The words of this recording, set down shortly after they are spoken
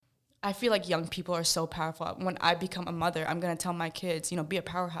I feel like young people are so powerful. When I become a mother, I'm going to tell my kids, be a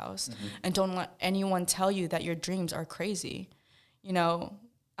powerhouse. And don't let anyone tell you that your dreams are crazy.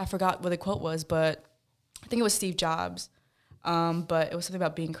 I forgot what the quote was, but I think it was Steve Jobs. But it was something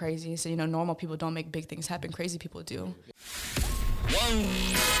about being crazy. So, normal people don't make big things happen. Crazy people do.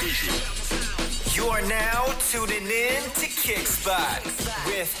 You are now tuning in to Kickspot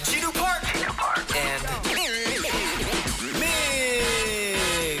with Gino Park and Migs.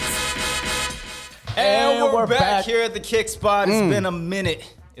 And we're back here at the Kickspot. It's been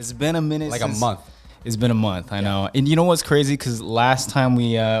a minute. Like a month. It's been a month, I know. And you know what's crazy? Because last time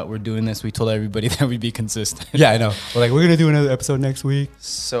we were doing this, we told everybody that we'd be consistent. Yeah, I know. We're like, we're going to do another episode next week.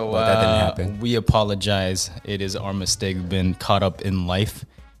 So that didn't happen. We apologize. It is our mistake. We've been caught up in life.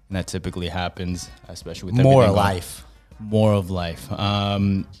 And that typically happens, especially with More everything life. More of life.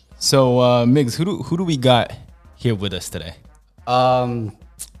 So, Migs, who do we got here with us today?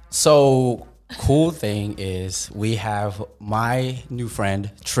 So cool thing is we have my new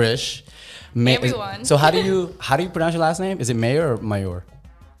friend Trish. Hey, everyone. So how do you pronounce your last name? Is it Mayor or Mayor?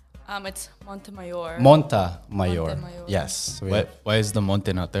 It's Montemayor. Montemayor. Yes. So Why is the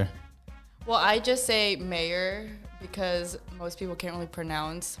Monte not there? Well, I just say mayor because most people can't really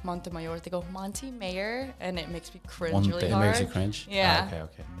pronounce Montemayor. They go Monty Mayor, and it makes me cringe Monte. really it hard. makes you cringe. Yeah.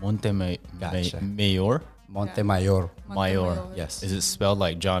 Okay. Mayor? Gotcha. Montemayor. Mayor. Yes. Is it spelled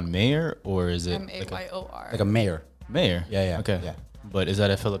like John Mayer or is it Mayor. Like a mayor. Mayor? Yeah. Okay. Yeah. But is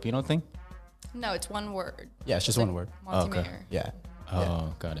that a Filipino thing? No, it's one word. Yeah, it's just one word. Montemayor. Okay. Yeah.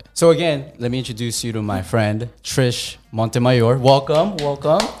 Oh, got it. So again, let me introduce you to my friend Trish Montemayor. Welcome.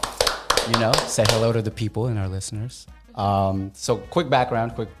 Say hello to the people and our listeners. So quick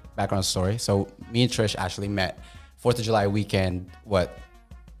background story. So me and Trish actually met 4th of July weekend,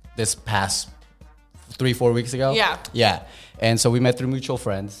 this past 3-4 weeks ago? Yeah. Yeah. And so we met through mutual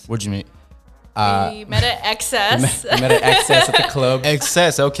friends. Where'd you meet? We met at Excess. We met at Excess at the club.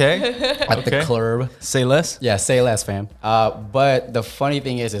 Excess, okay. At the club. Say less? Yeah, say less, fam. But the funny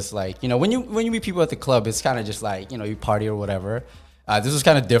thing is, it's like, when you meet people at the club, it's kind of just like, you party or whatever. This was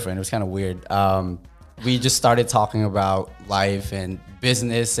kind of different. It was kind of weird. We just started talking about life and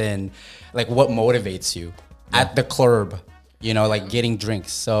business and like what motivates you at the club, like getting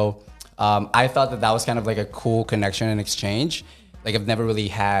drinks. So I thought that was kind of like a cool connection and exchange. Like I've never really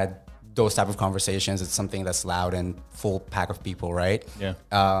had those type of conversations. It's something that's loud and full pack of people, right? Yeah.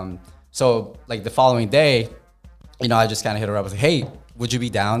 So like the following day, I just kind of hit her up. I was like, hey, would you be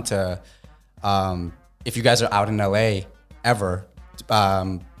down to, if you guys are out in LA ever,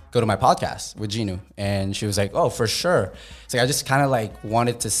 go to my podcast with Ginu? And she was like, oh, for sure. It's like, I just kind of like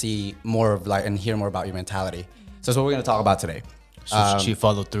wanted to see more of like, and hear more about your mentality. So that's what we're going to talk about today. So she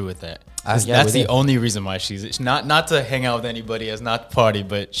followed through with that. Yeah, that's the only reason why she's not to hang out with anybody, as not to party,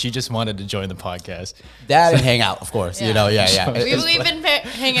 but she just wanted to join the podcast. That and hang out, of course. Yeah. We've been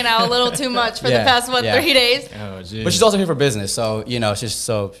hanging out a little too much for the past 3 days. Oh, geez. But she's also here for business, so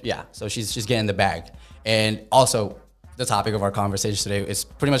so she's getting the bag. And also, the topic of our conversation today is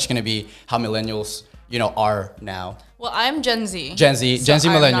pretty much going to be how millennials, are now. Well, I'm Gen Z. Gen Z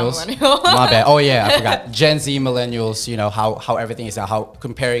I'm not millennials. millennial. My bad. Oh yeah, I forgot. Gen Z millennials, how everything is now, how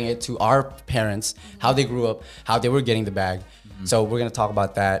comparing it to our parents, how they grew up, how they were getting the bag. So we're going to talk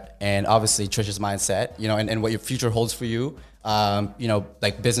about that, and obviously Trish's mindset, and what your future holds for you.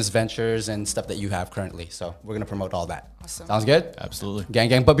 Like business ventures and stuff that you have currently. So we're going to promote all that. Awesome. Sounds good? Absolutely.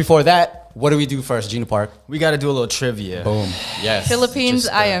 Gang. But before that, what do we do first, Gina Park? We got to do a little trivia. Boom. Yes. Philippines,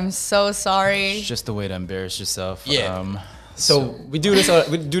 Just, I am so sorry. It's just a way to embarrass yourself. Yeah. So we do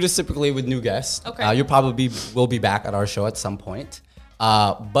this typically with new guests. Okay. You probably will be back at our show at some point.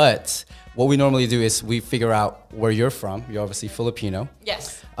 But what we normally do is we figure out where you're from. You're obviously Filipino.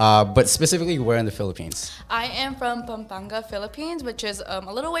 Yes. But specifically, where in the Philippines? I am from Pampanga, Philippines, which is a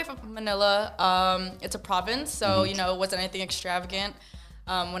little away from Manila. It's a province, so, it wasn't anything extravagant.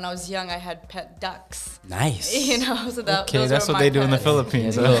 When I was young, I had pet ducks. Nice. So that Okay, those that's were what my they do in the pets.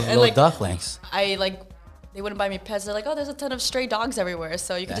 Philippines. Little like- ducklings. They wouldn't buy me pets. They're like, oh, there's a ton of stray dogs everywhere,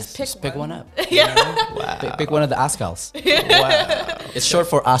 so you can just pick one. up. Yeah. Wow. Pick one of the ascals. Wow. It's short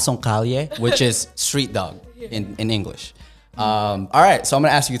for asong calle, which is street dog in English. All right, so I'm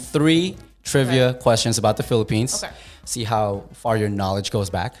gonna ask you 3 trivia questions about the Philippines. Okay. See how far your knowledge goes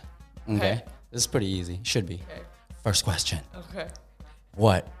back. Okay. Okay. This is pretty easy. Should be. Okay. First question. Okay.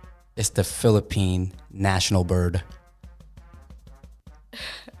 What is the Philippine national bird?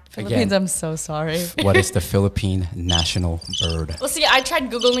 Philippines, Again, I'm so sorry. what is the Philippine national bird? Well, see, I tried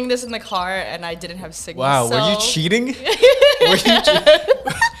Googling this in the car, and I didn't have signal. Wow, so were you cheating? Were you cheating?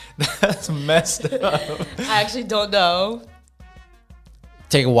 That's messed up. I actually don't know.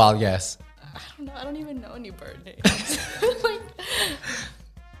 Take a wild guess. I don't know. I don't even know any bird names. Like,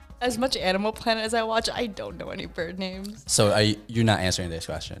 as much Animal Planet as I watch, I don't know any bird names. So you're not answering this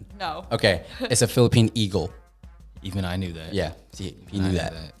question? No. Okay. It's a Philippine eagle. Even I knew that. Yeah. See, he knew knew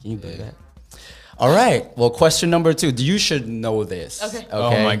that. that. Can you believe that? All right. Well, question number 2. You should know this. Okay. Oh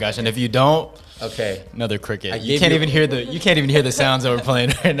my gosh! And if you don't, Okay. another cricket. gave You can't you- even hear the sounds that we're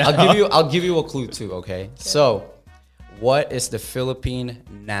playing right now. I'll give you a clue too, okay? So, what is the Philippine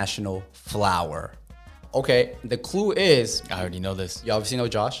national flower? Okay, the clue is I already know this. you obviously know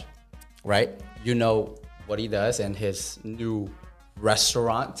Josh, right? You know what he does and his new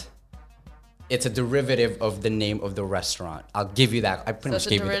restaurant. It's a derivative of the name of the restaurant. I'll give you that. I pretty So much it's a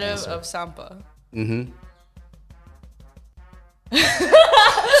gave you the derivative answer. of Sampa.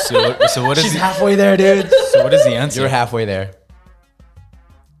 So what is She's the, halfway there, dude. so what is the answer? You're halfway there.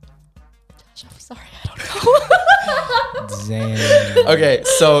 I'm sorry, I don't know. Damn. Okay,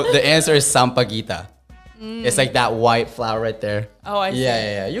 so the answer is Sampaguita. It's like that white flower right there. Oh, I see.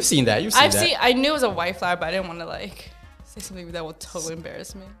 Yeah. You've seen that. You've seen I've that. seen. I knew it was a white flower, but I didn't want to like say something that will totally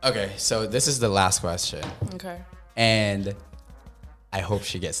embarrass me. Okay, so this is the last question, Okay. and I hope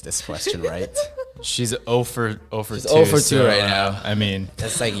she gets this question right. She's 0 for 2. She's 0 for 2 so, right now. I mean,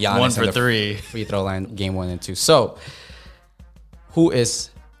 That's like Giannis 1 in for the 3. free throw line, game 1 and 2. So, who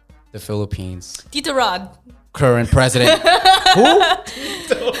is the Philippines' Tito Rod. current president? Who?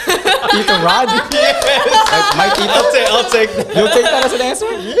 Tito Rod? Like my Tito? I'll take that. You'll take that as an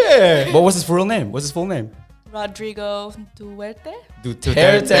answer? Yeah. What was his full name? What's his full name? Rodrigo Duerte.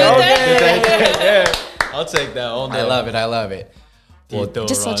 Duterte. Yeah. I'll take that all day. I love it. Well,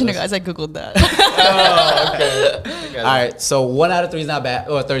 Just so you know, guys, I googled that. all right, so 1 out of 3 is not bad.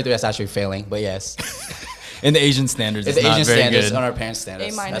 Oh, 33 is actually failing, but yes. In the Asian standards, It's it's the not Asian very standards good. on our parents'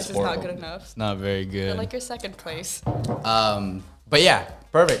 standards. A minus That's is not horrible. good enough. It's not very I good. like your second place. But yeah,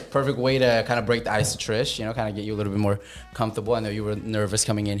 perfect way to kind of break the ice to Trish, you know, kind of get you a little bit more comfortable. I know you were nervous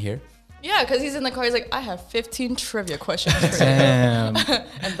coming in here. Yeah, because he's in the car. He's like, I have 15 trivia questions for you, Damn.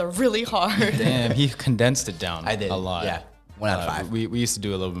 and they're really hard. Damn. He condensed it down. I did a lot. Yeah, 1 out of 5. We used to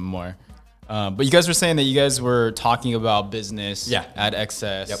do a little bit more. But you guys were saying that you guys were talking about business Yeah. at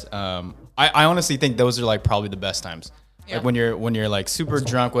Excess. Yep. I honestly think those are like probably the best times. Yeah. Like when you're like super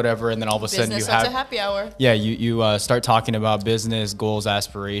drunk, whatever, and then all of a sudden Business you starts have a happy hour. yeah, you start talking about business, goals,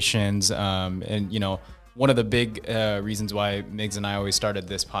 aspirations, and you know, one of the big reasons why Migs and I always started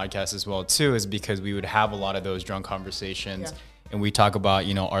this podcast as well too is because we would have a lot of those drunk conversations, and we talk about,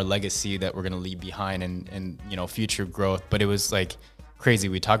 you know, our legacy that we're gonna leave behind and you know, future growth. But it was like crazy.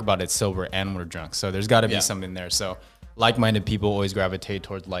 We talk about it sober and we're drunk, so there's got to be something there. So like-minded people always gravitate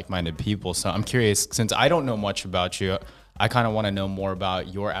towards like-minded people. So I'm curious, since I don't know much about you, I kind of want to know more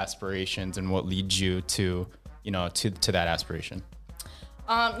about your aspirations and what leads you to, you know, to that aspiration.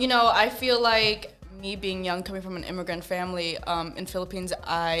 You know, I feel like me being young, coming from an immigrant family in Philippines,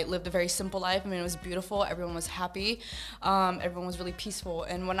 I lived a very simple life. I mean, it was beautiful. Everyone was happy. Everyone was really peaceful.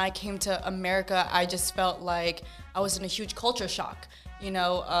 And when I came to America, I just felt like I was in a huge culture shock. You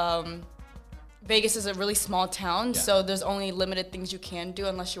know, Vegas is a really small town, so there's only limited things you can do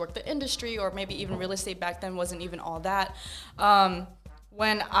unless you work the industry, or maybe even real estate back then wasn't even all that.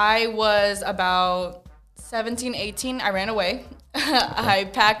 When I was about 17, 18, I ran away. I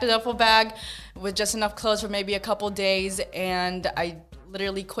packed a duffel bag with just enough clothes for maybe a couple days, and I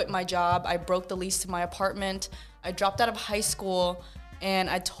literally quit my job. I broke the lease to my apartment. I dropped out of high school, and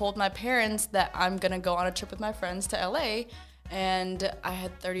I told my parents that I'm gonna go on a trip with my friends to LA, and I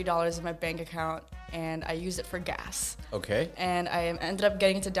had $30 in my bank account, and I used it for gas. Okay. And I ended up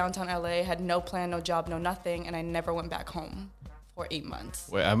getting into downtown LA, had no plan, no job, no nothing, and I never went back home for 8 months.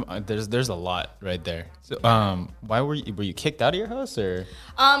 Wait, there's a lot right there. So, why were you kicked out of your house or?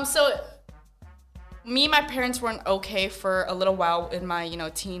 So me and my parents weren't okay for a little while in my, you know,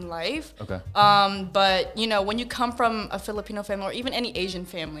 teen life. Okay. But you know, when you come from a Filipino family or even any Asian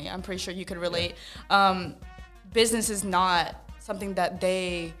family, I'm pretty sure you could relate. Business is not something that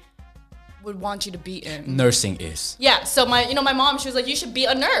they would want you to be in. Nursing is. Yeah, so my mom, she was like, you should be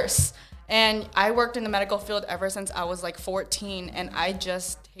a nurse. And I worked in the medical field ever since I was like 14, and I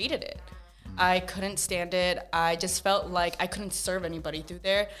just hated it. I couldn't stand it. I just felt like I couldn't serve anybody through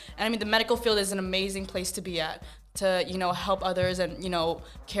there. And I mean, the medical field is an amazing place to be at, to, you know, help others and, you know,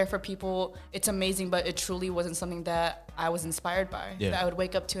 care for people. It's amazing, but it truly wasn't something that I was inspired by. Yeah. That I would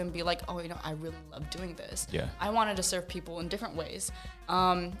wake up to and be like, oh, you know, I really love doing this. Yeah. I wanted to serve people in different ways.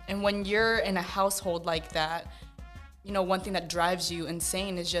 And when you're in a household like that, you know, one thing that drives you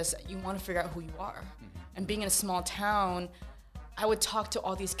insane is just you want to figure out who you are. And being in a small town, I would talk to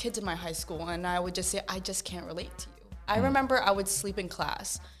all these kids in my high school, and I would just say, I just can't relate to you. I remember I would sleep in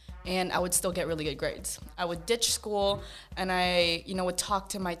class and I would still get really good grades. I would ditch school and I, would talk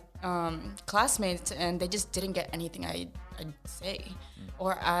to my classmates and they just didn't get anything I'd say.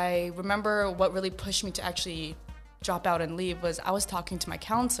 Or I remember what really pushed me to actually drop out and leave was I was talking to my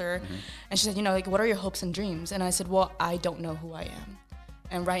counselor and she said, like, what are your hopes and dreams? And I said, well, I don't know who I am.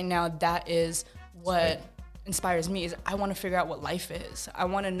 And right now that is what inspires me is I want to figure out what life is. I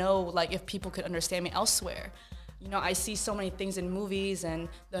want to know, like, if people could understand me elsewhere. I see so many things in movies and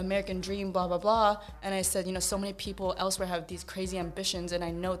the American dream, blah, blah, blah. And I said, so many people elsewhere have these crazy ambitions and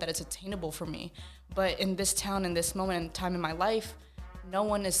I know that it's attainable for me. But in this town, in this moment in time in my life, no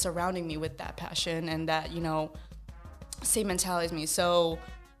one is surrounding me with that passion and that, same mentality as me. So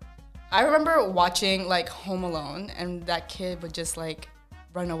I remember watching like Home Alone and that kid would just like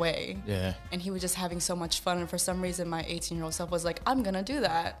run away. Yeah. And he was just having so much fun. And for some reason, my 18-year-old self was like, I'm gonna do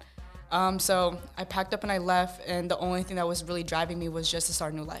that. So I packed up and I left. And the only thing that was really driving me was just to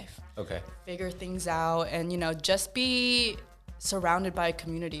start a new life. Okay. Figure things out and, just be surrounded by a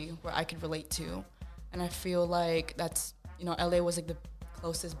community where I could relate to. And I feel like that's, LA was like the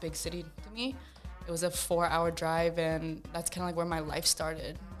closest big city to me. It was a 4-hour drive and that's kind of like where my life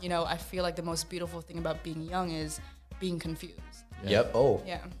started. I feel like the most beautiful thing about being young is being confused. Yep. Oh,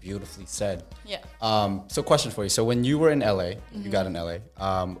 yeah. Beautifully said. Yeah. So question for you. So when you were in LA, you got in LA,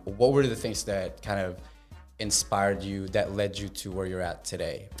 what were the things that kind of inspired you, that led you to where you're at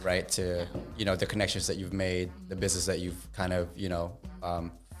today, right? To, the connections that you've made, the business that you've kind of,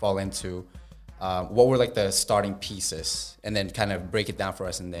 fall into. What were like the starting pieces? And then kind of break it down for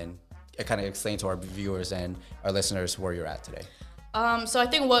us and then kind of explain to our viewers and our listeners where you're at today. So I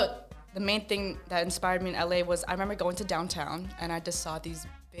think the main thing that inspired me in LA was I remember going to downtown and I just saw these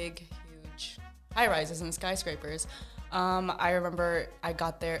big, huge high-rises and skyscrapers. I remember I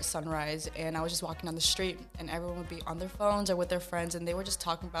got there at sunrise and I was just walking down the street and everyone would be on their phones or with their friends and they were just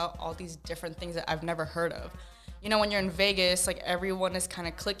talking about all these different things that I've never heard of. When you're in Vegas, like everyone is kind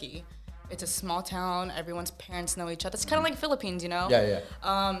of cliquey. It's a small town, everyone's parents know each other. It's kind of like Philippines, Yeah.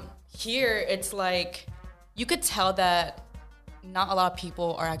 Here, it's like, you could tell that not a lot of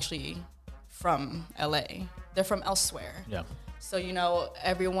people are actually from LA. They're from elsewhere. Yeah. So,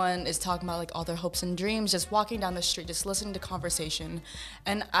 everyone is talking about like all their hopes and dreams, just walking down the street, just listening to conversation.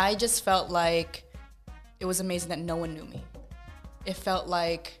 And I just felt like it was amazing that no one knew me. It felt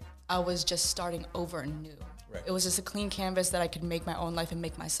like I was just starting over anew. Right. It was just a clean canvas that I could make my own life and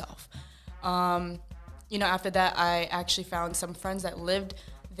make myself. After that, I actually found some friends that lived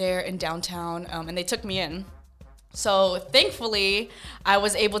there in downtown, and they took me in. So thankfully, I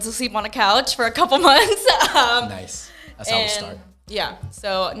was able to sleep on a couch for a couple months. Nice. That's how we start. Yeah.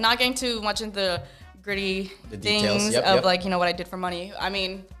 So not getting too much into the gritty details. things of like, what I did for money. I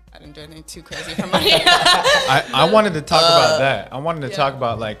mean, I didn't do anything too crazy for money. I wanted to talk about that. I wanted to talk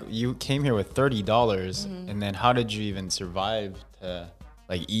about like you came here with $30 and then how did you even survive to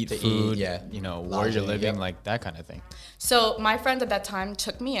like eat food, where you're living, like that kind of thing. So my friends at that time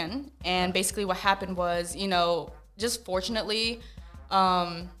took me in and basically what happened was, just fortunately,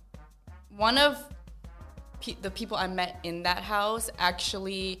 one of the people I met in that house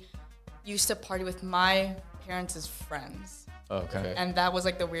actually used to party with my parents' friends. Okay. And that was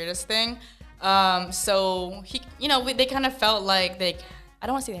like the weirdest thing. So he, they kind of felt like I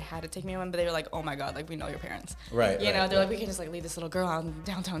don't want to say they had to take me in, but they were like, oh my God, like we know your parents. Right. They're like, we can just like leave this little girl out on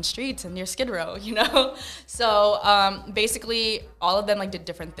downtown streets and near Skid Row, So basically all of them like did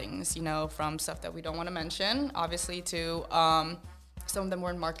different things, from stuff that we don't want to mention, obviously, to some of them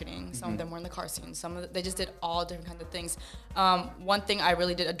were in marketing, some of them were in the car scene, they just did all different kinds of things. One thing I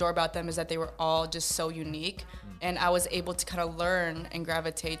really did adore about them is that they were all just so unique, and I was able to kind of learn and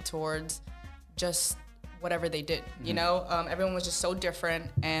gravitate towards just whatever they did, everyone was just so different.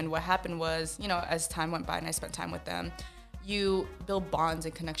 And what happened was, as time went by and I spent time with them, you build bonds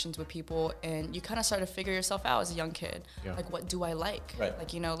and connections with people and you kind of start to figure yourself out as a young kid. Yeah. Like, what do I like? Right.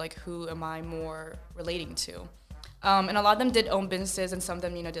 Like, like who am I more relating to? And a lot of them did own businesses and some of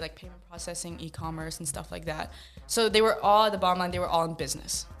them, did like payment processing, e-commerce and stuff like that. So they were all, at the bottom line, they were all in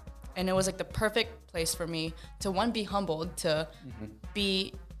business. And it was like the perfect place for me to, one, be humbled, to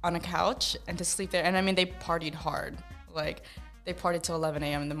be on a couch and to sleep there. And I mean, they partied hard. Like, they partied till 11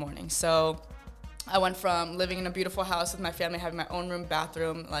 a.m. in the morning. So I went from living in a beautiful house with my family, having my own room,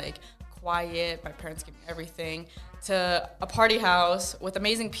 bathroom, like quiet, my parents gave me everything, to a party house with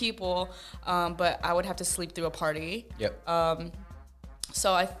amazing people, but I would have to sleep through a party. Yep.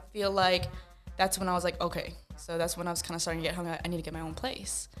 So I feel like that's when I was like, okay. So that's when I was kind of starting to get hung out. I need to get my own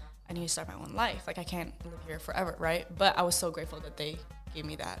place. I need to start my own life. Like, I can't live here forever, right? But I was so grateful that they gave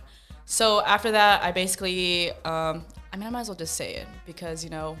me that. So after that, I basically, I might as well just say it because,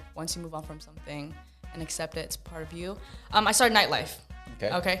 once you move on from something and accept it, it's part of you. I started nightlife.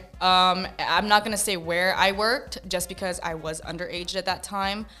 Okay. I'm not going to say where I worked just because I was underage at that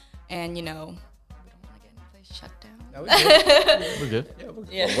time. And, we don't want to get any place shut down. No, we're good. We're good.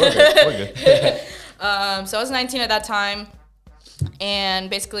 Yeah. We're good. So I was 19 at that time. And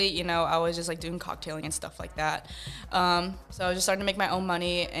basically, I was just like doing cocktailing and stuff like that. So I was just starting to make my own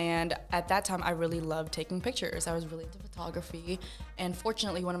money. And at that time, I really loved taking pictures. I was really into photography. And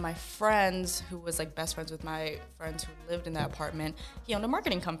fortunately, one of my friends, who was like best friends with my friends who lived in that apartment, he owned a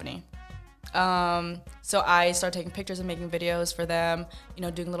marketing company. So I started taking pictures and making videos for them,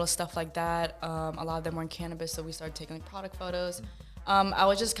 doing little stuff like that. A lot of them were in cannabis, so we started taking like product photos. I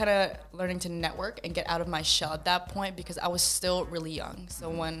was just kind of learning to network and get out of my shell at that point because I was still really young. So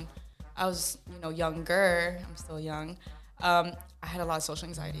when I was, younger, I'm still young, I had a lot of social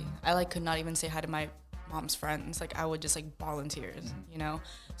anxiety. I could not even say hi to my mom's friends. I would just bawl in tears,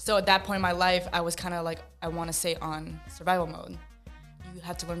 So at that point in my life, I was kind of I want to say on survival mode. You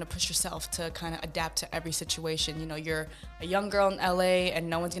have to learn to push yourself to kind of adapt to every situation. You're a young girl in LA and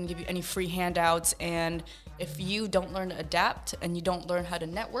no one's going to give you any free handouts. And if you don't learn to adapt and you don't learn how to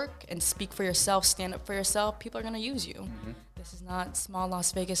network and speak for yourself, stand up for yourself, people are going to use you. Mm-hmm. This is not small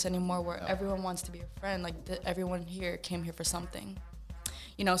Las Vegas anymore where everyone wants to be your friend. Everyone here came here for something.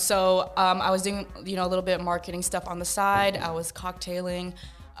 So I was doing, a little bit of marketing stuff on the side. I was cocktailing.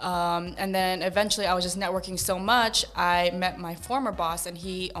 And then eventually I was just networking so much, I met my former boss and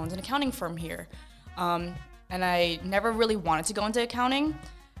he owns an accounting firm here. And I never really wanted to go into accounting,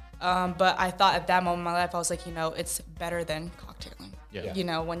 but I thought at that moment in my life, I was like, it's better than cocktailing.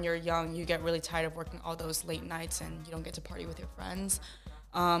 Yeah. When you're young, you get really tired of working all those late nights and you don't get to party with your friends.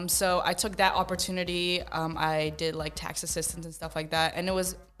 So I took that opportunity. I did tax assistance and stuff like that. And it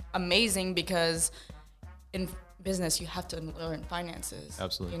was amazing because in business, you have to learn finances.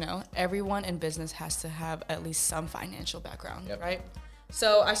 Absolutely. Everyone in business has to have at least some financial background, right?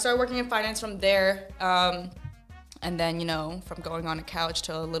 So I started working in finance from there. And then, from going on a couch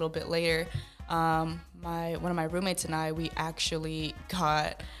to a little bit later, one of my roommates and I, we actually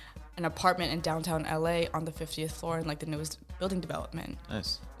got an apartment in downtown LA on the 50th floor in the newest building development.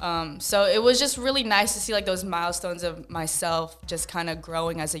 Nice. So it was just really nice to see those milestones of myself just kind of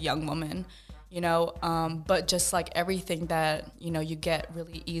growing as a young woman. But just everything that, you get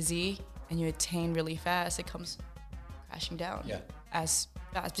really easy and you attain really fast, it comes crashing down as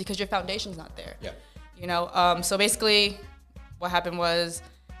fast because your foundation's not there. Yeah. So basically what happened was,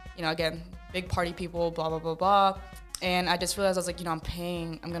 again, big party people, blah, blah, blah, blah. And I just realized I was I'm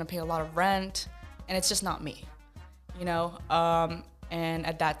going to pay a lot of rent and it's just not me, and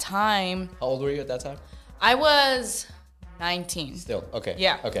at that time. How old were you at that time? I was 19. Still, okay.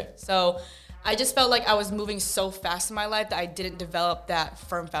 Yeah. Okay. So I just felt like I was moving so fast in my life that I didn't develop that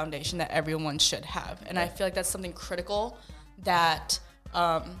firm foundation that everyone should have. And I feel like that's something critical that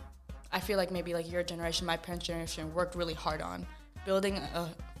I feel like maybe your generation, my parents' generation worked really hard on building a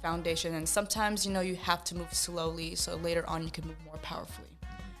foundation. And sometimes, you have to move slowly so later on you can move more powerfully,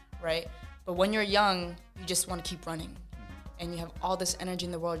 right? But when you're young, you just want to keep running. And you have all this energy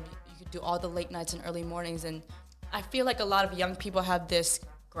in the world. You could do all the late nights and early mornings. And I feel like a lot of young people have this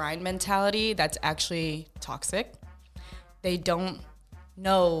grind mentality that's actually toxic. They don't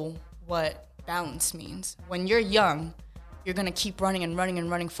know what balance means. When you're young, you're gonna keep running and running and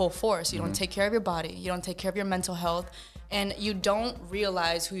running full force. You don't take care of your body. You don't take care of your mental health. And you don't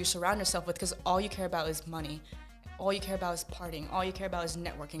realize who you surround yourself with because all you care about is money. All you care about is partying. All you care about is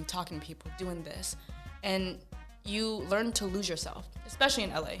networking, talking to people, doing this. And you learn to lose yourself, especially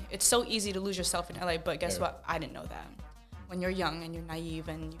in LA. It's so easy to lose yourself in LA, but guess what? I didn't know that. When you're young and you're naive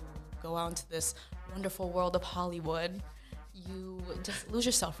and you go out into this wonderful world of Hollywood, you just lose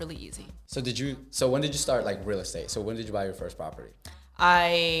yourself really easy. So when did you start real estate? So when did you buy your first property?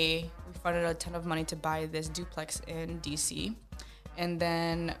 We funded a ton of money to buy this duplex in DC. And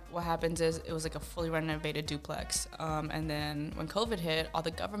then what happens is it was a fully renovated duplex. And then when COVID hit, all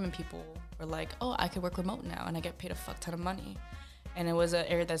the government people were like, oh, I could work remote now and I get paid a fuck ton of money. And it was an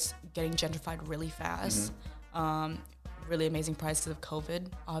area that's getting gentrified really fast. Really amazing prices of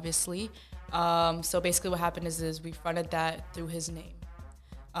COVID, obviously. So basically what happened is we funded that through his name.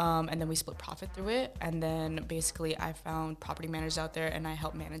 And then we split profit through it. And then basically I found property managers out there and I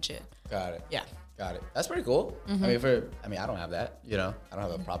helped manage it. Got it. Yeah. Got it. That's pretty cool. I mean, I don't have that, I don't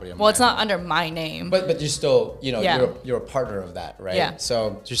have a property. Well, it's not under my name. But you're still, you're a partner of that, right? Yeah.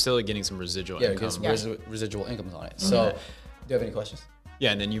 So you're still getting some residual income. Residual incomes on it. So do you have any questions?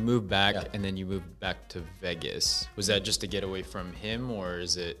 Yeah, and then you moved back, and then you moved back to Vegas. Was that just to get away from him, or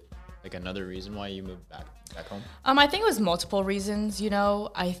is it? like another reason why you moved back home? I think it was multiple reasons. You know,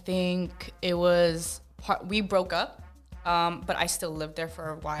 I think it was we broke up, but I still lived there for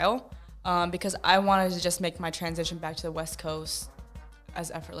a while because I wanted to just make my transition back to the West Coast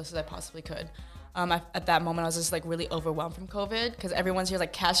as effortless as I possibly could. At that moment, I was just like really overwhelmed from COVID because everyone's here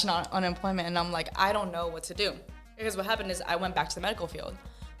like cashing out unemployment, and I'm like, I don't know what to do. Because what happened is I went back to the medical field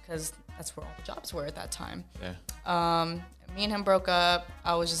because that's where all the jobs were at that time. Yeah. Me and him broke up.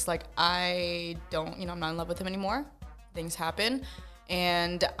 I was just like, I'm not in love with him anymore. Things happen.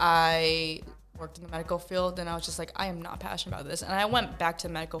 And I worked in the medical field, and I was just like, I am not passionate about this. And I went back to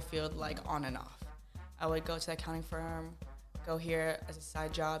the medical field like on and off. I would go to the accounting firm, go here as a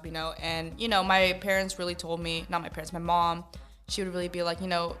side job, and, my parents really told me, not my parents, my mom, she would really be like,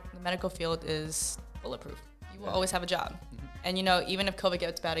 the medical field is bulletproof. You will always have a job. And, even if COVID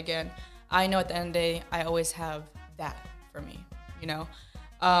gets bad again, I know at the end of the day, I always have that for me,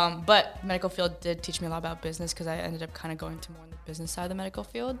 But medical field did teach me a lot about business because I ended up kind of going to more on the business side of the medical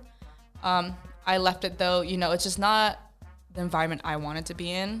field. I left it though, it's just not the environment I wanted to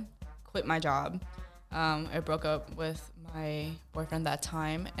be in. Quit my job. I broke up with my boyfriend that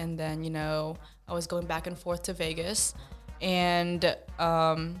time, and then I was going back and forth to Vegas, and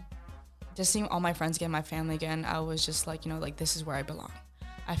just seeing all my friends again, my family again, I was just like, this is where I belong.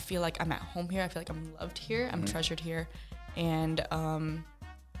 I feel like I'm at home here. I feel like I'm loved here. I'm treasured here, and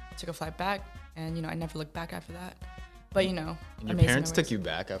took a flight back, and I never looked back after that. But And your parents took you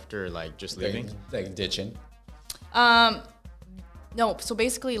back after like just leaving, like ditching. No, so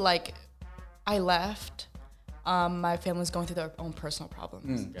basically like I left. My family was going through their own personal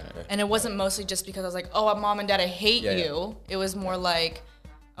problems. And it wasn't mostly just because I was like, oh, mom and dad, I hate you. It was more like,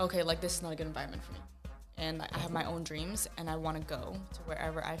 okay, like this is not a good environment for me. And I have my own dreams, and I want to go to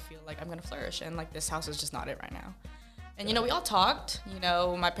wherever I feel like I'm going to flourish. And like this house is just not it right now. And, we all talked.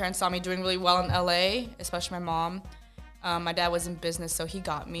 My parents saw me doing really well in LA, especially my mom. My dad was in business, so he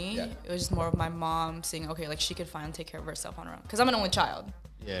got me. Yeah. It was just more of my mom seeing, okay, like she could finally take care of herself on her own. Because I'm an only child.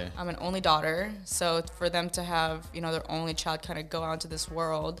 Yeah. I'm an only daughter. So for them to have, their only child kind of go out into this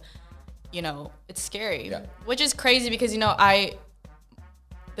world, it's scary. Yeah. Which is crazy because,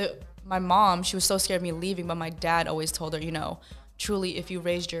 my mom, she was so scared of me leaving, but my dad always told her, truly, if you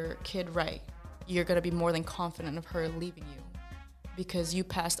raised your kid right, you're going to be more than confident of her leaving you because you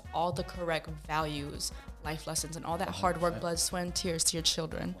passed all the correct values, life lessons, and all that hard work, blood, sweat, and tears to your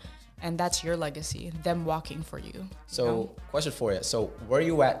children. And that's your legacy, them walking for you. So, question for you. So, where are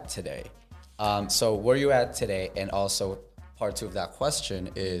you at today? And also, part two of that question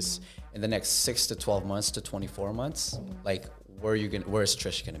is, in the next 6 to 12 months to 24 months, like, where is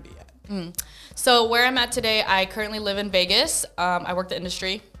Trish gonna be at? So, where I'm at today, I currently live in Vegas. I work the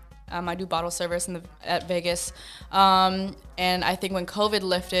industry. I do bottle service at Vegas. And I think when COVID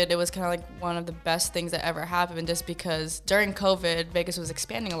lifted, it was kind of like one of the best things that ever happened, just because during COVID, Vegas was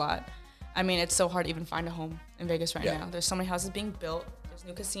expanding a lot. I mean, it's so hard to even find a home in Vegas right now. There's so many houses being built. There's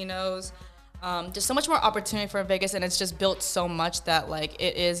new casinos. There's so much more opportunity for Vegas, and it's just built so much that like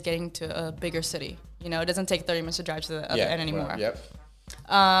it is getting to a bigger city. It doesn't take 30 minutes to drive to the other end anymore.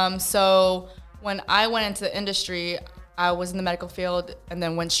 So when I went into the industry, I was in the medical field and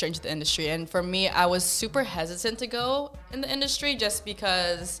then went straight into the industry. And for me, I was super hesitant to go in the industry just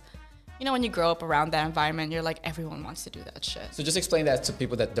because, when you grow up around that environment, you're like, everyone wants to do that shit. So just explain that to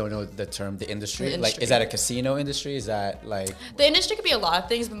people that don't know the term, the industry. Like, is that a casino industry? Is that like... The industry could be a lot of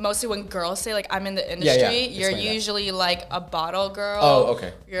things, but mostly when girls say, like, I'm in the industry, you're usually like a bottle girl. Oh,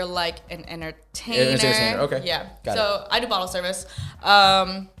 okay. You're like an entertainer. Okay. Yeah. Got it. I do bottle service.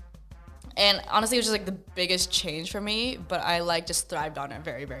 And honestly, it was just like the biggest change for me, but I like just thrived on it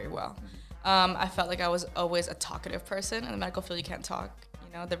very, very well. I felt like I was always a talkative person. In the medical field, you can't talk.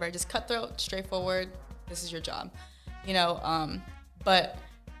 They're very just cutthroat, straightforward. This is your job, But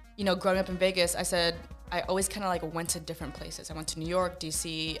growing up in Vegas, I always kind of like went to different places. I went to New York,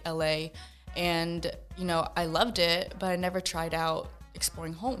 DC, LA, and I loved it, but I never tried out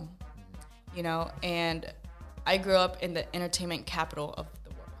exploring home. And I grew up in the entertainment capital of the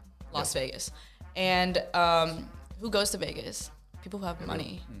world, Las Vegas. And who goes to Vegas? People who have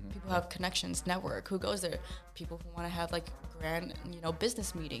money, people who have connections, network. Who goes there? People who want to have like grand,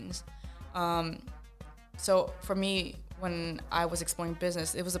 business meetings. So for me, when I was exploring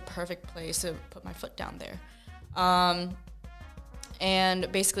business, it was a perfect place to put my foot down there.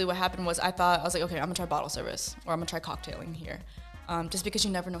 And basically what happened was I was like, okay, I'm gonna try bottle service or I'm gonna try cocktailing here. Just because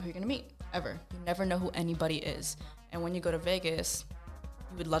you never know who you're gonna meet, ever. You never know who anybody is. And when you go to Vegas,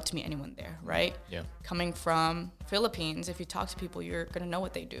 you would love to meet anyone there, right? Yeah. Coming from Philippines, if you talk to people, you're gonna know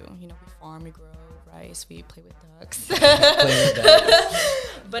what they do. We farm, we grow, rice, we play with ducks. Play with that.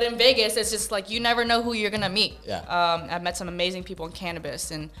 But in Vegas, it's just like you never know who you're gonna meet. Yeah. I've met some amazing people in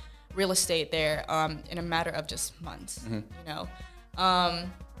cannabis and real estate there in a matter of just months. You know,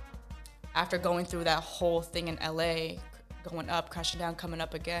 after going through that whole thing in LA, going up, crashing down, coming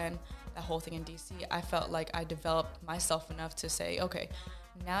up again, that whole thing in DC, I felt like I developed myself enough to say, okay,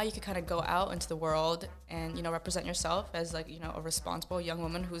 now you can kind of go out into the world and, you know, represent yourself as like, you know, a responsible young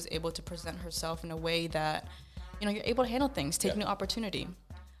woman who's able to present herself in a way that, you know, you're able to handle things, take new opportunity.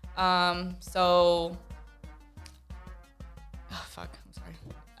 So, oh fuck, I'm sorry.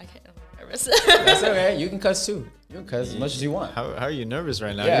 I can't, I'm nervous. That's okay. You can cuss too. You can cuss as much as you want. How are you nervous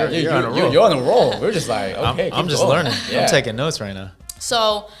right now? Yeah, You're on a roll. You're on a roll. We're just like, okay. I'm just going. learning. Yeah. I'm taking notes right now.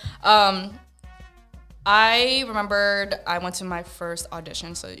 So, I remembered I went to my first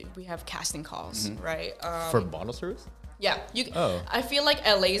audition. So we have casting calls, right? For bottle service? Yeah. Oh. I feel like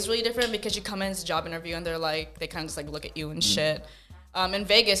LA is really different because you come in as a job interview and they're like, they kind of just like look at you and shit. In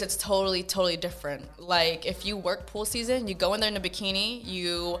Vegas, it's totally different. Like if you work pool season, you go in there in a bikini,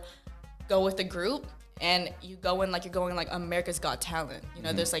 you go with the group and you go in like you're going like America's Got Talent. You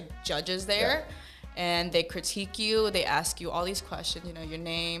know, there's like judges there and they critique you. They ask you all these questions, you know, your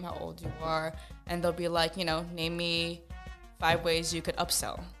name, how old you are. And they'll be like, you know, name me 5 ways you could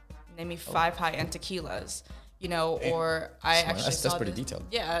upsell. Name me 5 high-end tequilas. You know, or I Smart. actually That's pretty detailed.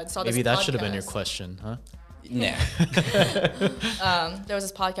 Yeah, I saw Maybe this that should have been your podcast. question, huh? Nah. There was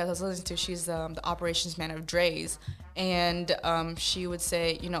this podcast I was listening to. She's the operations man of Dre's, and she would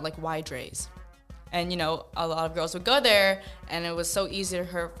say, you know, like, why Dre's? And, you know, a lot of girls would go there, and it was so easy to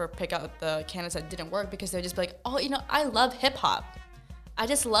her for pick out the candidates that didn't work because they'd just be like, oh, you know, I love hip hop. I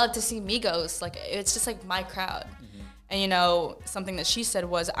just love to see Migos. Like, it's just like my crowd. And, you know, something that she said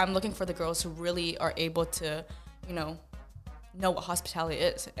was, I'm looking for the girls who really are able to, you know what hospitality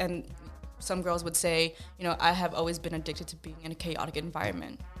is. And some girls would say, you know, I have always been addicted to being in a chaotic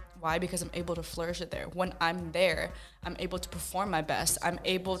environment. Why? Because I'm able to flourish it there. When I'm there, I'm able to perform my best. I'm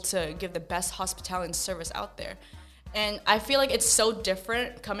able to give the best hospitality and service out there. And I feel like it's so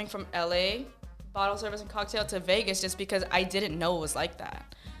different coming from LA, bottle service and cocktail, to Vegas, just because I didn't know it was like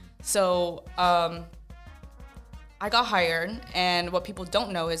that. So I got hired, and what people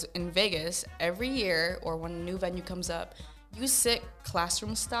don't know is in Vegas, every year or when a new venue comes up, you sit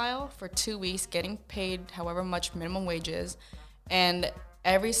classroom style for 2 weeks, getting paid however much minimum wages, and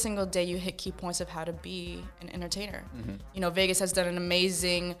every single day you hit key points of how to be an entertainer. You know, Vegas has done an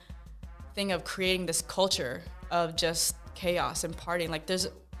amazing thing of creating this culture of just chaos and partying. Like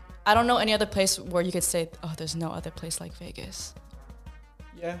I don't know any other place where you could say, oh, there's no other place like Vegas.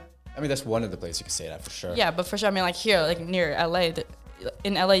 Yeah. I mean, that's one of the places you could say that for sure. Yeah, but for sure, I mean, like here, like near LA,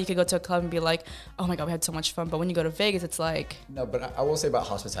 in LA, you could go to a club and be like, oh my God, we had so much fun. But when you go to Vegas, it's like... No, but I will say about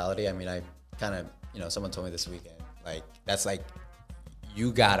hospitality, I mean, I kind of, you know, someone told me this weekend, like, that's like,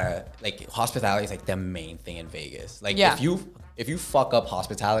 you gotta, like, hospitality is like the main thing in Vegas. Like, Yeah. if you fuck up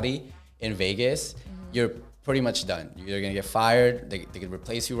hospitality in Vegas, you're pretty much done. You're either gonna get fired, they can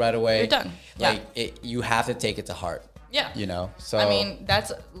replace you right away. You're done. Yeah. Like, you have to take it to heart. Yeah. You know, so I mean,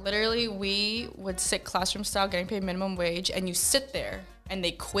 that's literally, we would sit classroom style, getting paid minimum wage, and you sit there and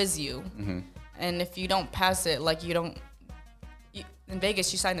they quiz you. And if you don't pass it, like in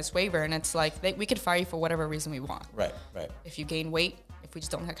Vegas, you sign this waiver and it's like, we could fire you for whatever reason we want. right. If you gain weight, if we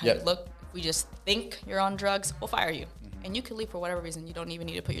just don't have how Yep. you look, if we just think you're on drugs, we'll fire you. And you can leave for whatever reason. You don't even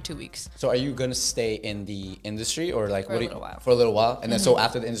need to put your 2 weeks. So are you gonna stay in the industry or like For a little while. For a little while, and then so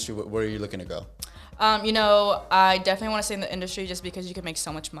after the industry, where are you looking to go? You know, I definitely want to stay in the industry just because you can make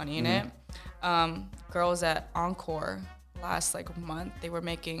so much money in it. Girls at Encore last like month, they were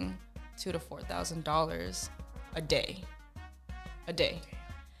making $2,000 to $4,000 a day.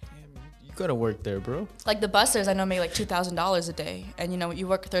 You gotta work there, bro. Like the bussers, I know make like $2,000 a day, and you know, you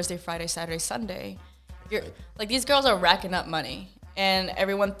work Thursday, Friday, Saturday, Sunday. You're like, these girls are racking up money, and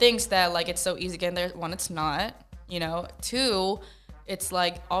everyone thinks that like it's so easy getting there. One, it's not. You know. Two, it's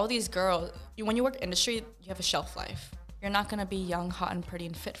like all these girls, when you work industry, you have a shelf life. You're not gonna be young, hot, and pretty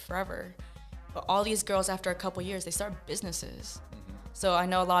and fit forever. But all these girls, after a couple years, they start businesses. So I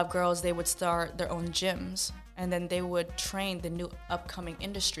know a lot of girls, they would start their own gyms, and then they would train the new upcoming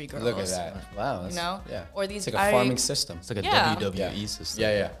industry girls. Look at that! Wow, that's, You know? yeah. Or these- it's like a farming system. It's like a Yeah. WWE system.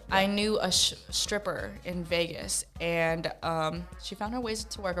 Yeah. I knew a stripper in Vegas, and she found her ways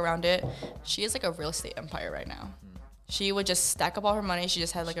to work around it. She is like a real estate empire right now. She would just stack up all her money. She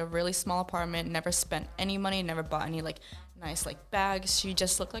just had like a really small apartment, never spent any money, never bought any like nice like bags. She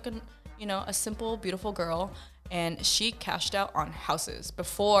just looked like a simple, beautiful girl, and she cashed out on houses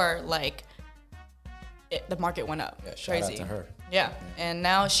before like the market went up. Yeah, shout out crazy. to her. Yeah. And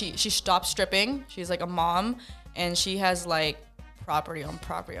now she stopped stripping. She's like a mom, and she has like property on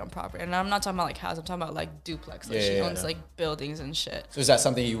property on property. And I'm not talking about like houses. I'm talking about like duplex. Like she owns like buildings and shit. So is that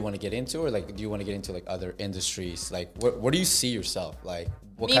something you want to get into, or like do you want to get into like other industries? Like where do you see yourself? Like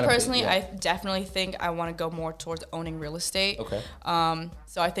what Me kind personally, of I definitely think I want to go more towards owning real estate. Okay.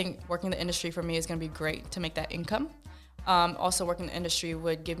 So I think working in the industry for me is going to be great to make that income. Also working in the industry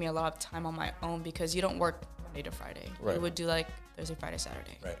would give me a lot of time on my own because you don't work Monday to Friday. Right. You would do like Thursday, Friday,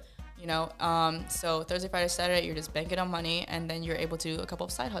 Saturday. Right. You know, so Thursday, Friday, Saturday, you're just banking on money, and then you're able to do a couple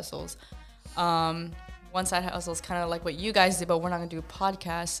of side hustles. One side hustle is kind of like what you guys do, but we're not going to do a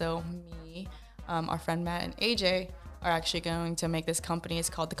podcast. So me, our friend Matt and AJ are actually going to make this company. It's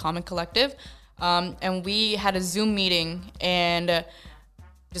called The Common Collective. And we had a Zoom meeting and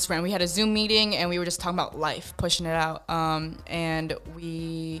we had a Zoom meeting and we were just talking about life, pushing it out. And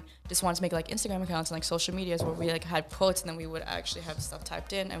we just wanted to make like Instagram accounts and like social medias where we like had quotes, and then we would actually have stuff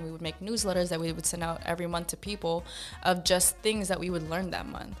typed in, and we would make newsletters that we would send out every month to people of just things that we would learn that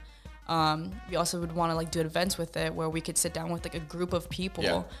month. We also would want to like do events with it where we could sit down with like a group of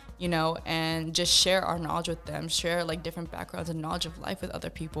people, you know, and just share our knowledge with them, share like different backgrounds and knowledge of life with other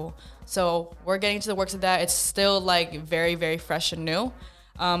people. So we're getting to the works of that. It's still like very, very fresh and new.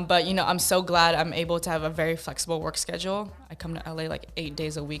 But, you know, I'm so glad I'm able to have a very flexible work schedule. I come to LA like 8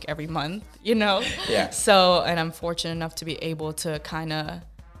 days a week every month, you know? Yeah. So, and I'm fortunate enough to be able to kind of,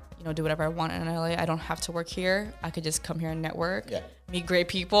 you know, do whatever I want in LA. I don't have to work here. I could just come here and network, meet great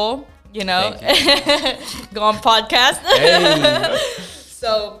people, you know, go on podcasts. Hey.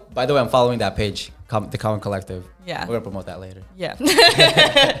 So, by the way, I'm following that page, The Common Collective. Yeah. We're going to promote that later. Yeah.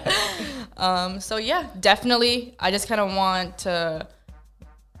 So, yeah, definitely. I just kind of want to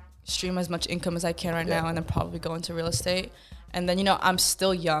stream as much income as I can right now, and then probably go into real estate. And then, you know, I'm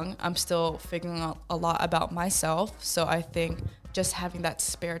still young. I'm still figuring out a lot about myself. So I think just having that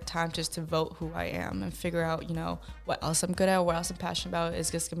spare time just to vote who I am and figure out, you know, what else I'm good at, what else I'm passionate about is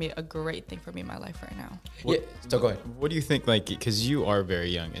just going to be a great thing for me in my life right now. So go ahead. What do you think, like, because you are very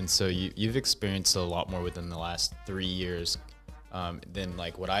young, and so you've experienced a lot more within the last 3 years than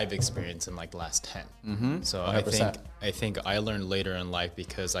like what I've experienced in like the last 10. Mm-hmm. So 100%. I think I learned later in life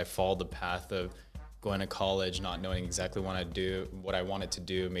because I followed the path of going to college, not knowing exactly what I wanted to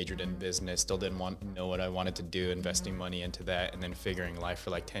do, majored in business, still didn't know what I wanted to do, investing money into that, and then figuring life for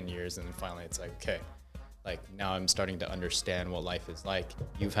like 10 years. And then finally it's like, okay, like now I'm starting to understand what life is like.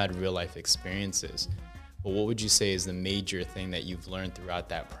 You've had real life experiences. But what would you say is the major thing that you've learned throughout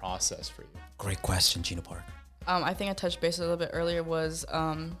that process for you? Great question, Gina Park. I think I touched base a little bit earlier was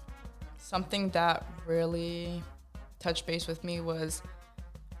something that really touched base with me was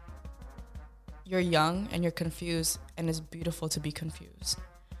you're young and you're confused, and it's beautiful to be confused.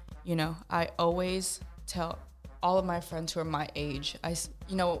 You know, I always tell all of my friends who are my age,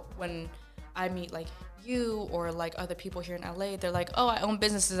 you know, when I meet like you or like other people here in LA, they're like, oh, I own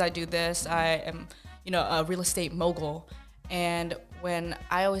businesses, I do this, I am, you know, a real estate mogul. And when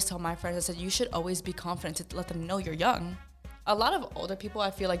I always tell my friends, I said, you should always be confident to let them know you're young. A lot of older people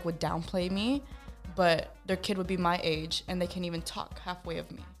I feel like would downplay me, but their kid would be my age and they can't even talk halfway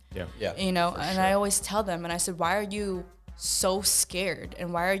of me. Yeah. You know, and sure. I always tell them, and I said, why are you so scared?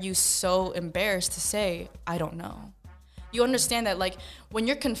 And why are you so embarrassed to say, I don't know? You understand that, like, when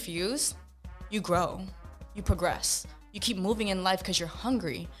you're confused, you grow, you progress, you keep moving in life because you're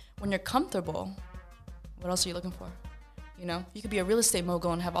hungry. When you're comfortable, what else are you looking for? You know, you could be a real estate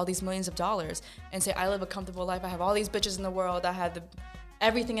mogul and have all these millions of dollars and say, I live a comfortable life. I have all these bitches in the world. I had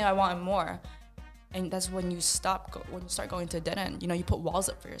everything I want and more. And that's when you when you start going to a dead end. You know, you put walls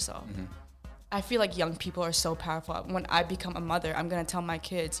up for yourself. Mm-hmm. I feel like young people are so powerful. When I become a mother, I'm going to tell my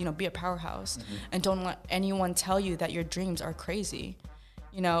kids, you know, be a powerhouse. Mm-hmm. And don't let anyone tell you that your dreams are crazy.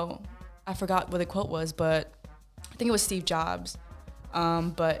 You know, I forgot what the quote was, but I think it was Steve Jobs.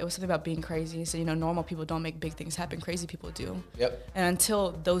 But it was something about being crazy. So, you know, normal people don't make big things happen. Crazy people do. Yep. And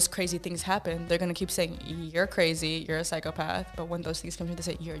until those crazy things happen, they're going to keep saying, you're crazy, you're a psychopath. But when those things come to you, they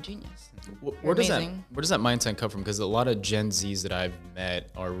say, you're a genius. Where does that mindset come from? Because a lot of Gen Zs that I've met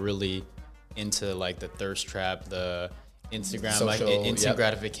are really into like the thirst trap, the Instagram, social, like instant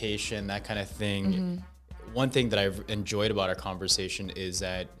gratification, that kind of thing. Mm-hmm. One thing that I've enjoyed about our conversation is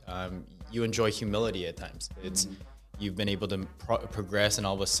that you enjoy humility at times. It's you've been able to progress, and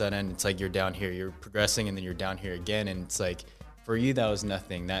all of a sudden it's like you're down here, you're progressing, and then you're down here again. And it's like, for you, that was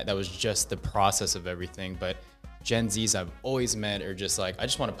nothing. That was just the process of everything. But Gen Zs I've always met are just like, I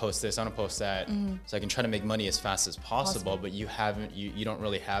just want to post this, I want to post that, so I can try to make money as fast as possible. But you don't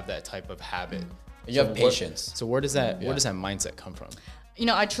really have that type of habit. You have patience. So where does that mindset come from? You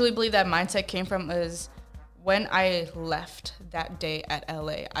know, I truly believe that mindset came from is when I left that day at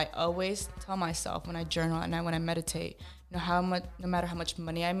LA, I always tell myself when I journal at night, when I meditate, no matter how much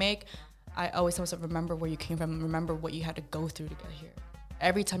money I make, I always tell myself, remember where you came from, remember what you had to go through to get here.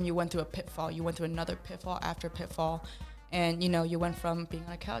 Every time you went through a pitfall, you went through another pitfall after pitfall, and you went from being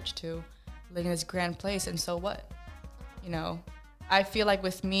on a couch to living in this grand place, and so what? I feel like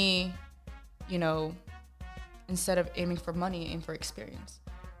with me, instead of aiming for money, aim for experience.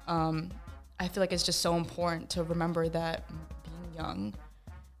 I feel like it's just so important to remember that being young,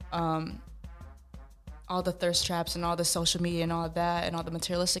 all the thirst traps and all the social media and all of that and all the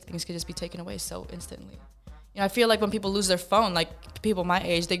materialistic things could just be taken away so instantly. I feel like when people lose their phone, like people my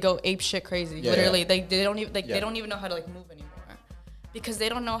age, they go ape shit crazy. Literally, they don't even they don't even know how to move anymore because they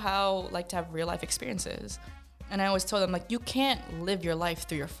don't know how to have real life experiences. And I always told them you can't live your life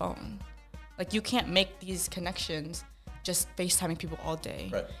through your phone. You can't make these connections just FaceTiming people all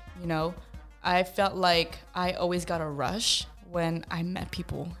day. Right. I felt like I always got a rush when I met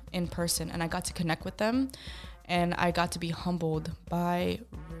people in person and I got to connect with them and I got to be humbled by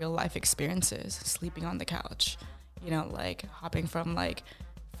real life experiences, sleeping on the couch, hopping from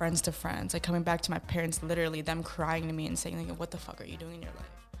friends to friends, coming back to my parents, literally them crying to me and saying what the fuck are you doing in your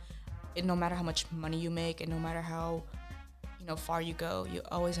life? And no matter how much money you make and no matter how far you go, you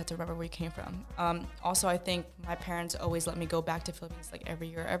always have to remember where you came from. Also, I think my parents always let me go back to Philippines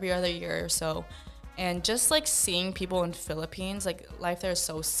every other year or so. And just seeing people in Philippines, life there is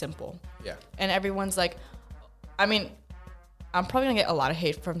so simple. Yeah. And everyone's I'm probably gonna get a lot of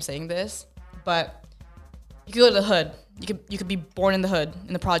hate from saying this, but you could go to the hood. You could be born in the hood,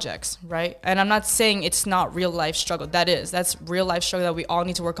 in the projects, right? And I'm not saying it's not real life struggle. That's real life struggle that we all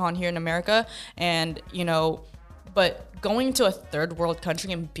need to work on here in America. And, but going to a third world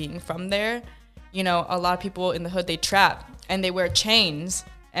country and being from there, a lot of people in the hood, they trap and they wear chains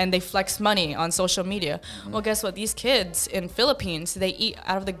and they flex money on social media. Mm-hmm. Well, guess what? These kids in Philippines, they eat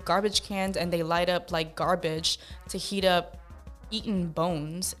out of the garbage cans and they light up garbage to heat up eaten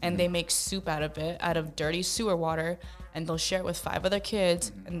bones, and they make soup out of it, out of dirty sewer water, and they'll share it with 5 other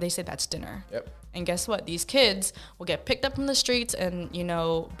kids, and they say that's dinner. Yep. And guess what? These kids will get picked up from the streets and,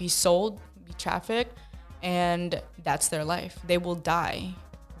 be sold, be trafficked, and that's their life. They will die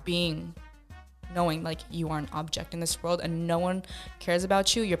knowing you are an object in this world and no one cares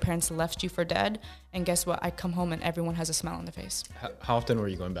about you. Your parents left you for dead. And guess what? I come home and everyone has a smile on their face. How often were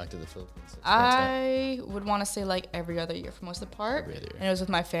you going back to the Philippines? I would want to say every other year for most of the part. Every other year. And it was with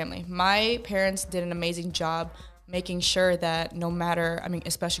my family. My parents did an amazing job making sure that no matter,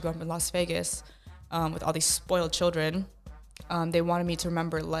 especially growing up in Las Vegas with all these spoiled children, they wanted me to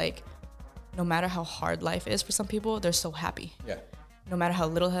remember no matter how hard life is for some people, they're so happy. Yeah. No matter how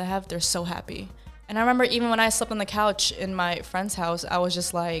little they have, they're so happy. And I remember even when I slept on the couch in my friend's house, I was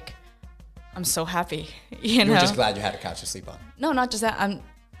just I'm so happy. You were just glad you had a couch to sleep on. No, not just that.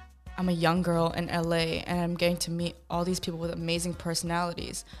 I'm a young girl in LA and I'm getting to meet all these people with amazing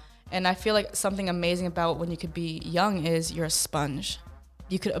personalities. And I feel like something amazing about when you could be young is you're a sponge.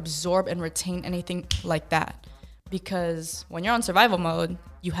 You could absorb and retain anything like that. Because when you're on survival mode,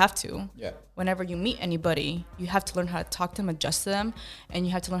 you have to. Yeah. Whenever you meet anybody, you have to learn how to talk to them, adjust to them, and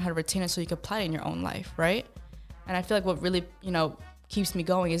you have to learn how to retain it so you can apply it in your own life, right? And I feel like what really, keeps me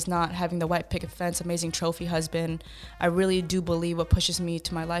going is not having the white picket fence, amazing trophy husband. I really do believe what pushes me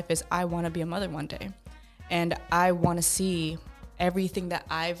to my life is I want to be a mother one day. And I want to see everything that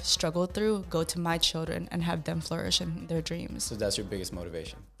I've struggled through go to my children and have them flourish in their dreams. So that's your biggest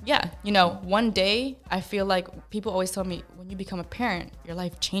motivation? Yeah. One day I feel like people always tell me when you become a parent, your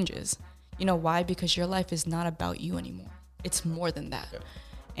life changes. You know why? Because your life is not about you anymore. It's more than that. Yeah.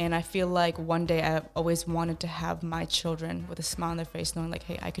 And I feel like one day I've always wanted to have my children with a smile on their face knowing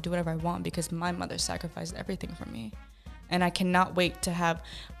hey, I could do whatever I want because my mother sacrificed everything for me. And I cannot wait to have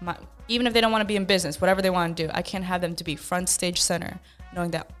even if they don't want to be in business, whatever they want to do, I can't have them to be front stage center,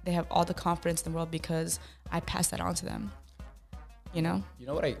 knowing that they have all the confidence in the world because I passed that on to them. You know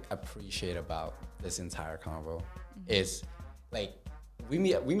what I appreciate about this entire convo is we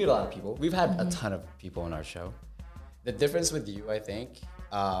meet a lot of people. We've had a ton of people on our show. The difference with you, I think,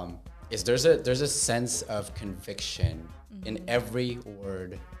 is there's a sense of conviction in every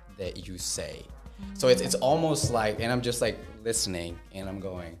word that you say. So it's almost and I'm just listening and I'm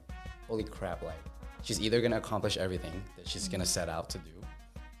going, holy crap, she's either gonna accomplish everything that she's gonna set out to do,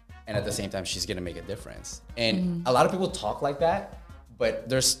 and at the same time she's gonna make a difference. And a lot of people talk like that, but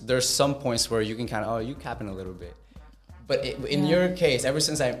there's some points where you can kind of, you capping a little bit. But in your case, ever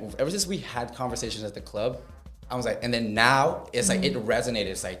since we had conversations at the club, I was and then now it's it resonated.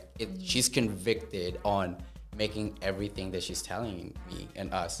 It's she's convicted on making everything that she's telling me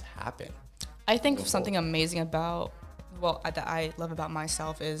and us happen. I think something amazing about, that I love about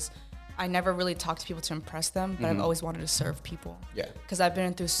myself is I never really talk to people to impress them, but I've always wanted to serve people. Yeah. Because I've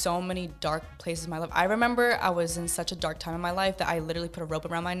been through so many dark places in my life. I remember I was in such a dark time in my life that I literally put a rope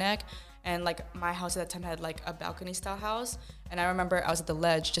around my neck. And like my house at that time had like a balcony style house. And I remember I was at the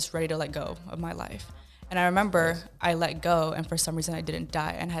ledge just ready to let go of my life. And I remember I let go, and for some reason I didn't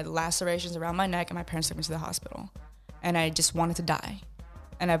die. And I had lacerations around my neck, and my parents took me to the hospital. And I just wanted to die.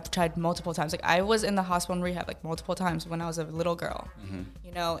 And I've tried multiple times. Like I was in the hospital and rehab like multiple times when I was a little girl,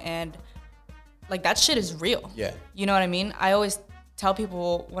 you know, and like that shit is real. Yeah. You know what I mean? I always tell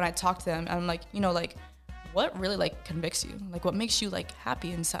people when I talk to them, I'm like, you know, like what really like convicts you? Like what makes you like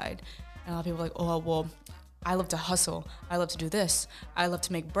happy inside? And a lot of people are like, oh, well, I love to hustle. I love to do this. I love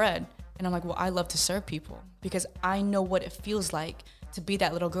to make bread. And I'm like, well, I love to serve people because I know what it feels like to be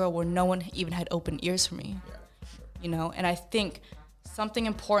that little girl where no one even had open ears for me. Yeah, sure. You know, and I think something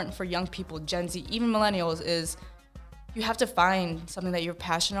important for young people, Gen Z, even millennials, is you have to find something that you're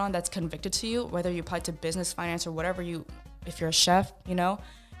passionate on that's convicted to you, whether you apply to business, finance, or whatever if you're a chef, you know,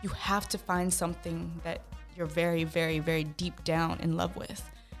 you have to find something that you're very, very, very deep down in love with.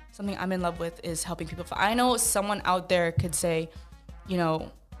 Something I'm in love with is helping people. I know someone out there could say, you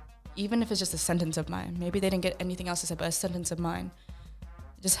know, even if it's just a sentence of mine, maybe they didn't get anything else to say, but a sentence of mine,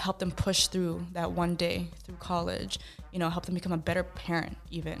 just help them push through that one day through college, you know, help them become a better parent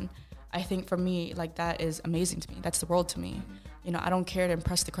even. I think for me, like that is amazing to me. That's the world to me. You know, I don't care to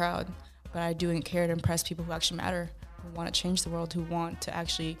impress the crowd, but I do care to impress people who actually matter, who want to change the world, who want to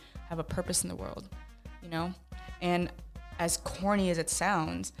actually have a purpose in the world, you know? And as corny as it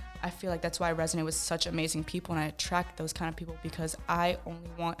sounds, I feel like that's why I resonate with such amazing people and I attract those kind of people because I only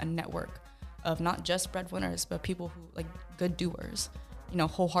want a network of not just breadwinners, but people who like good doers, you know,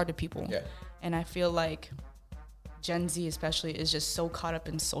 wholehearted people. Yeah. And I feel like Gen Z especially is just so caught up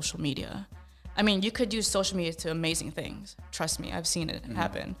in social media. I mean, you could use social media to amazing things. Trust me, I've seen it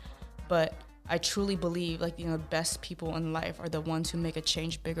happen. But I truly believe like, you know, the best people in life are the ones who make a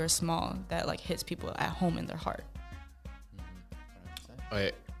change big or small that like hits people at home in their heart.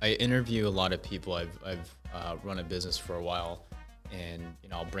 I interview a lot of people. I've run a business for a while, and you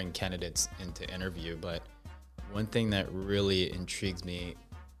know I'll bring candidates in to interview. But one thing that really intrigues me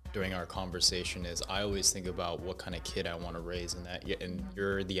during our conversation is I always think about what kind of kid I want to raise, and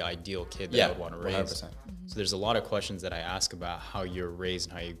you're the ideal kid that I would want to raise. 100%. So there's a lot of questions that I ask about how you're raised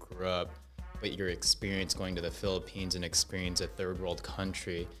and how you grew up, but your experience going to the Philippines and experience a third world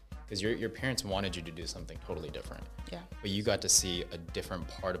country. Because your parents wanted you to do something totally different. Yeah. But you got to see a different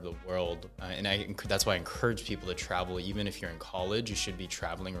part of the world. And that's why I encourage people to travel. Even if you're in college, you should be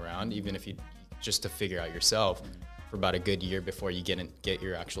traveling around, even if you just to figure out yourself for about a good year before you get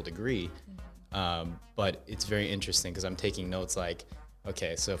your actual degree. But it's very interesting because I'm taking notes like,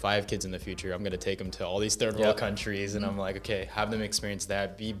 okay, so if I have kids in the future, I'm going to take them to all these third world countries. And I'm like, okay, have them experience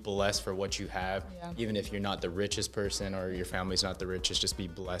that. Be blessed for what you have. Yeah. Even if you're not the richest person or your family's not the richest, just be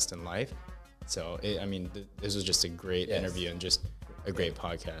blessed in life. So, this was just a great interview and just a great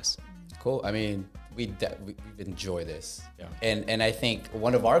podcast. Cool. I mean, we've enjoyed this. Yeah. And I think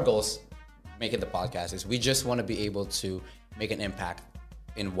one of our goals making the podcast is we just want to be able to make an impact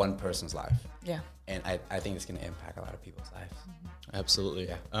in one person's life. Yeah. And I think it's going to impact a lot of people's lives. Absolutely.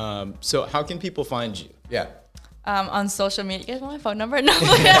 Yeah. So how can people find you? Yeah. On social media. You guys want my phone number? No.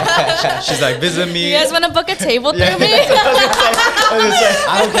 She's like, visit me. You guys want to book a table through me?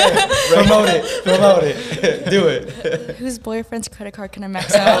 I don't care. Promote it. Do it. Whose boyfriend's credit card can I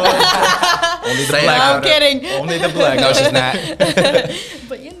max out? Only the black. I'm kidding. Only the black. No, she's not.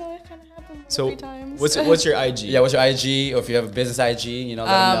 But you know, it kind of happens So every time. what's your IG? Yeah, what's your IG? Or if you have a business IG, you know,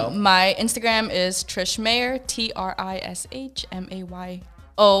 let them know. My Instagram is Trish Mayor, TRISHMAYOR.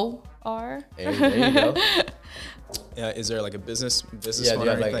 There you go. Is there like a business Yeah, one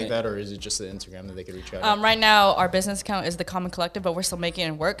do or you have, anything like, like that, or is it just the Instagram that they could reach out? Right now, our business account is The Common Collective, but we're still making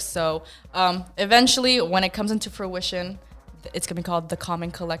it work. So eventually, when it comes into fruition, it's going to be called The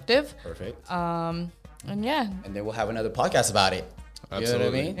Common Collective. Perfect. And yeah. And then we'll have another podcast about it. Absolutely.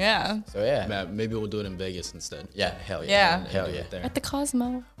 You know what I mean? Yeah. So yeah. Matt, maybe we'll do it in Vegas instead. Yeah, hell Yeah. yeah. Hell yeah. There. At the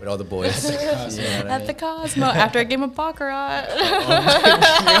Cosmo. With all the boys. You know what I At mean? the Cosmo. After a game of Baccarat. Oh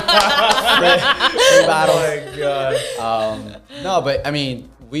my god. No, but I mean,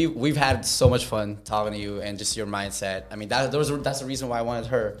 we've had so much fun talking to you and just your mindset. I mean, that's the reason why I wanted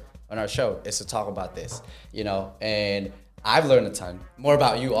her on our show, is to talk about this, you know. And I've learned a ton more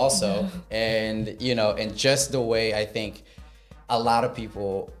about you also, and you know, and just the way I think a lot of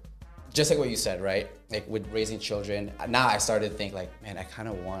people, just like what you said, right? Like with raising children, now I started to think like, man, I kind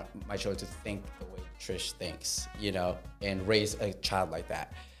of want my children to think the way Trish thinks, you know, and raise a child like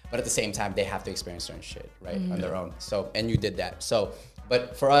that. but at the same time, they have to experience certain shit, right, on their own. So, and you did that. So,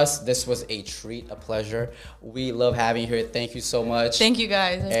 but for us, this was a treat, a pleasure. We love having you here. Thank you so much. Thank you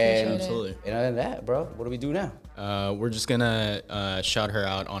guys. I appreciate it. Absolutely. And other than that, bro, what do we do now? We're just gonna shout her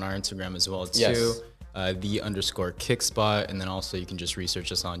out on our Instagram as well too. Yes. _kickspot, and then also you can just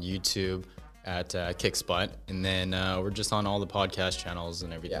research us on YouTube at Kickspot, and then we're just on all the podcast channels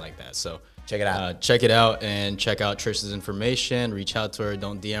and everything like that. So Check it out. Check it out, and check out Trish's information. Reach out to her.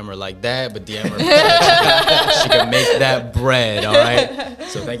 Don't DM her like that, but DM her. She can make that bread. All right.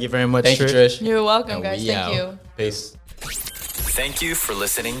 So thank you very much, Thank you, Trish. You're welcome, And guys. we Thank out. you. Peace. Thank you for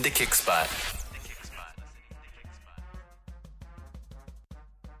listening to Kickspot.